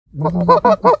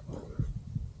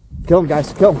Kill him,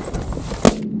 guys, kill him.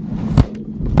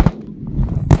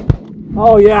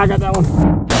 Oh yeah, I got that one.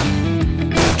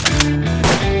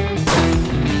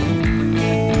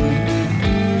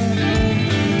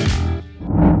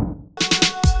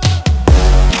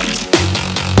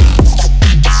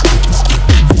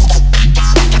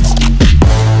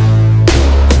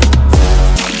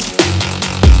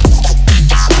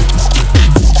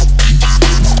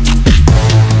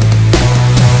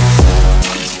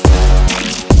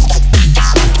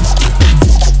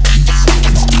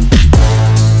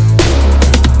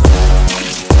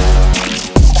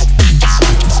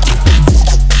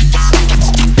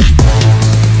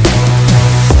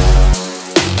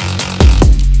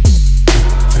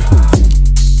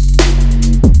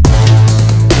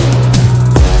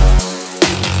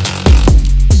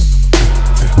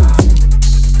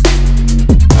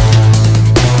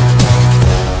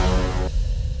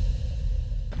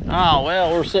 Oh,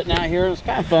 well, we're sitting out here. It's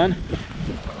kind of fun.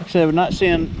 Like I said, we're not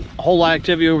seeing a whole lot of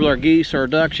activity over our geese or our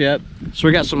ducks yet. So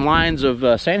we got some lines of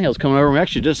sandhills coming over. We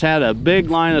actually just had a big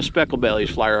line of speckled bellies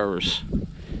fly overs.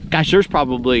 Gosh, there's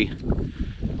 70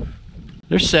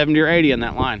 or 80 in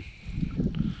that line.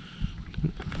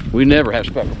 We never have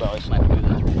speckled bellies.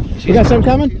 You got some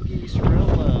coming? Geese real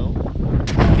low.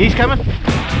 Geese coming?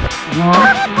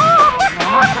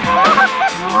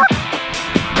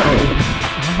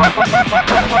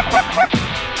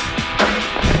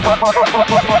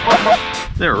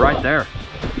 They're right there.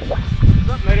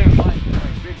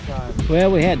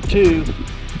 Well, we had two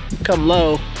come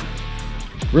low,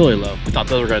 really low. We thought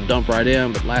those were going to dump right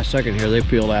in, but last second here they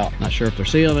peeled out. Not sure if they're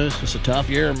seeing us. It's a tough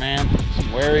year, man.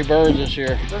 Some wary birds this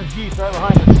year. There's geese right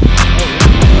behind us.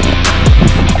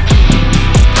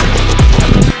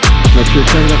 Make sure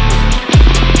it's turned up.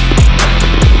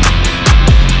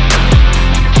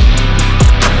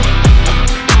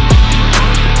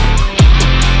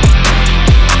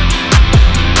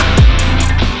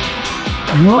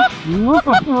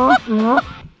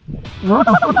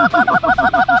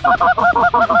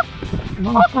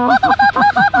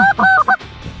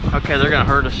 Okay, they're gonna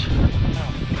hurt us.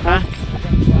 Huh?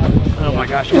 Oh my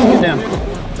gosh, let's get down.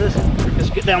 Let's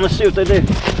get down, let's see what they do.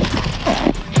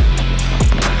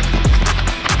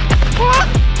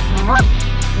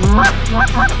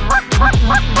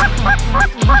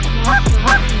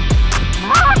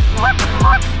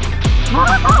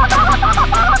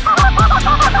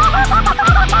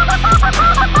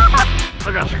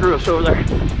 They're gonna screw us over there.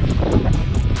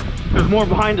 There's more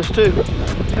behind us too.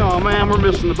 Oh man, we're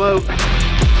missing the boat.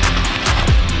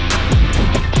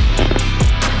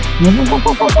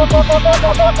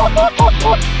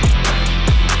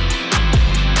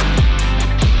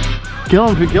 Kill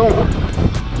him if you kill him.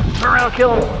 Turn around,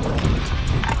 kill him.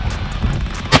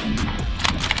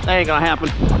 That ain't gonna happen.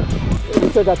 We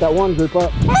still got that one group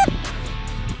up.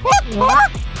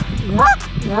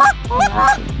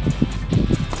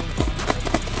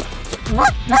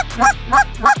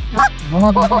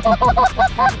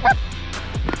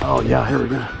 Oh yeah, here we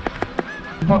go.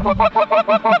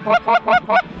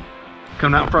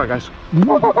 Coming out in front, guys.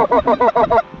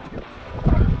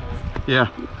 Yeah.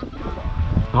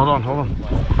 Hold on, hold on.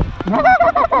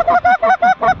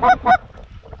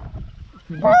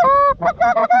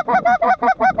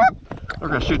 We're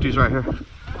gonna shoot these right here.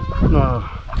 No.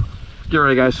 Get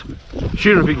ready, guys.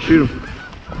 Shoot them if you can shoot them.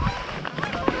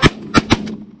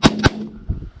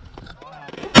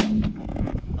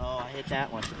 Oh, I hit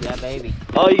that one. Yeah, baby.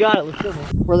 Oh, you got it. Let's go.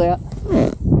 Where they at?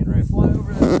 Getting ready to fly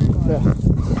over that tree line. Yeah.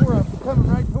 We're coming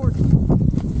right towards you.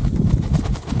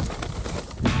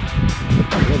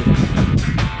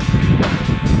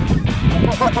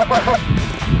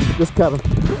 Just cut him.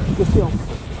 Just kill him.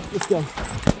 Just kill him.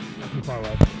 Too far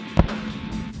away.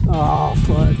 Oh,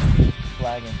 fuck.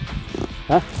 Flagging.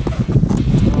 Huh?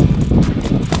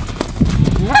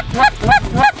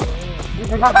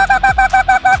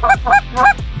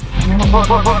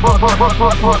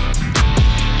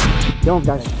 Kill him,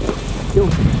 guys. Kill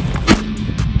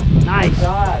him. Nice.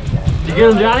 Did you get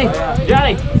him, Johnny? Yeah.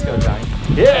 Johnny. Let's go, Johnny.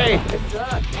 Yay.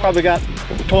 Probably got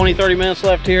 20-30 minutes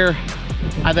left here.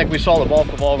 I think we saw the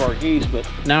bulk of all of our geese, but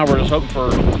now we're just hoping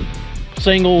for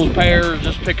singles, pairs,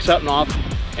 just pick something off.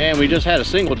 And we just had a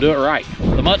single do it right.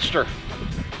 The Muttster.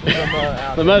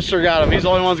 The Muttster got him. He's the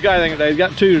only one that's got anything today. He's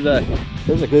got two today.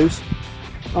 There's a goose.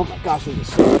 Oh my gosh, there's a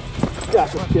single.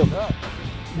 Gosh, let's kill him.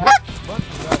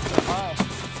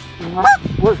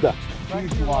 Where's ducks?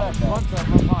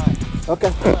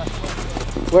 Okay.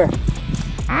 Where?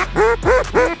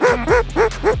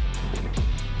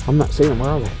 I'm not seeing them. Where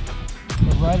are they?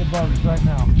 They're right above us right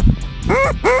now.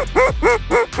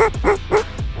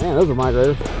 Man, those are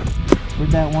migrators.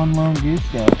 Where'd that one lone goose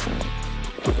go?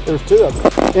 There's two of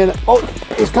them. And oh,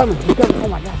 he's coming. He's coming. Oh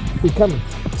my gosh, he's coming.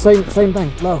 Same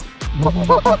thing. Low.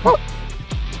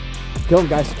 Kill him,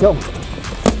 guys. Kill him.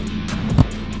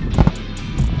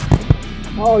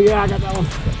 Oh yeah, I got that one.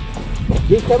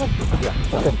 He's coming? Yeah.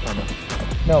 Okay.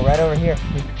 No, right over here.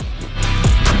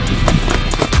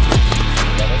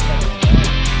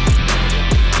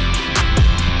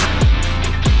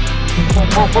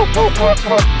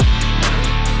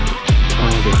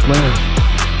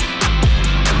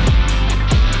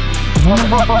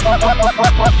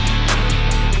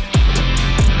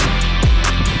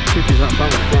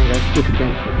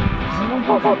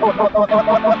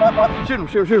 Shoot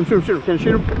him. Can you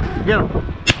shoot him? Get him.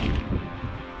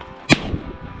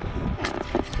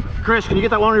 Chris, can you get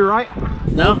that one on your right?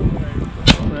 No?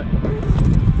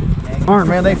 Darn,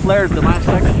 man, they flared the last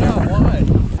second. Yeah, why?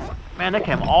 Man, they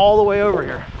came all the way over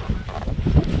here.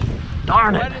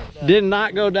 Darn it. Did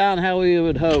not go down how we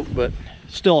would hope, but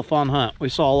still a fun hunt. We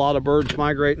saw a lot of birds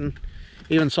migrating.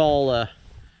 Even saw a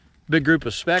big group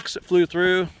of specks that flew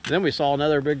through. Then we saw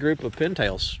another big group of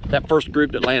pintails. That first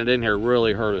group that landed in here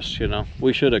really hurt us, you know.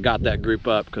 We should have got that group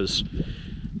up because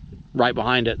right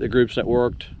behind it, the groups that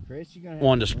worked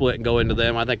wanted to split and go into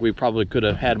them. I think we probably could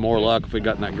have had more luck if we'd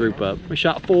gotten that group up. We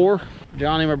shot 4.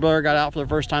 Johnny, my brother, got out for the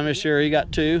first time this year. He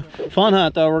got 2. Fun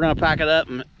hunt though. We're gonna pack it up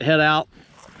and head out.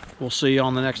 We'll see you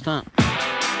on the next hunt.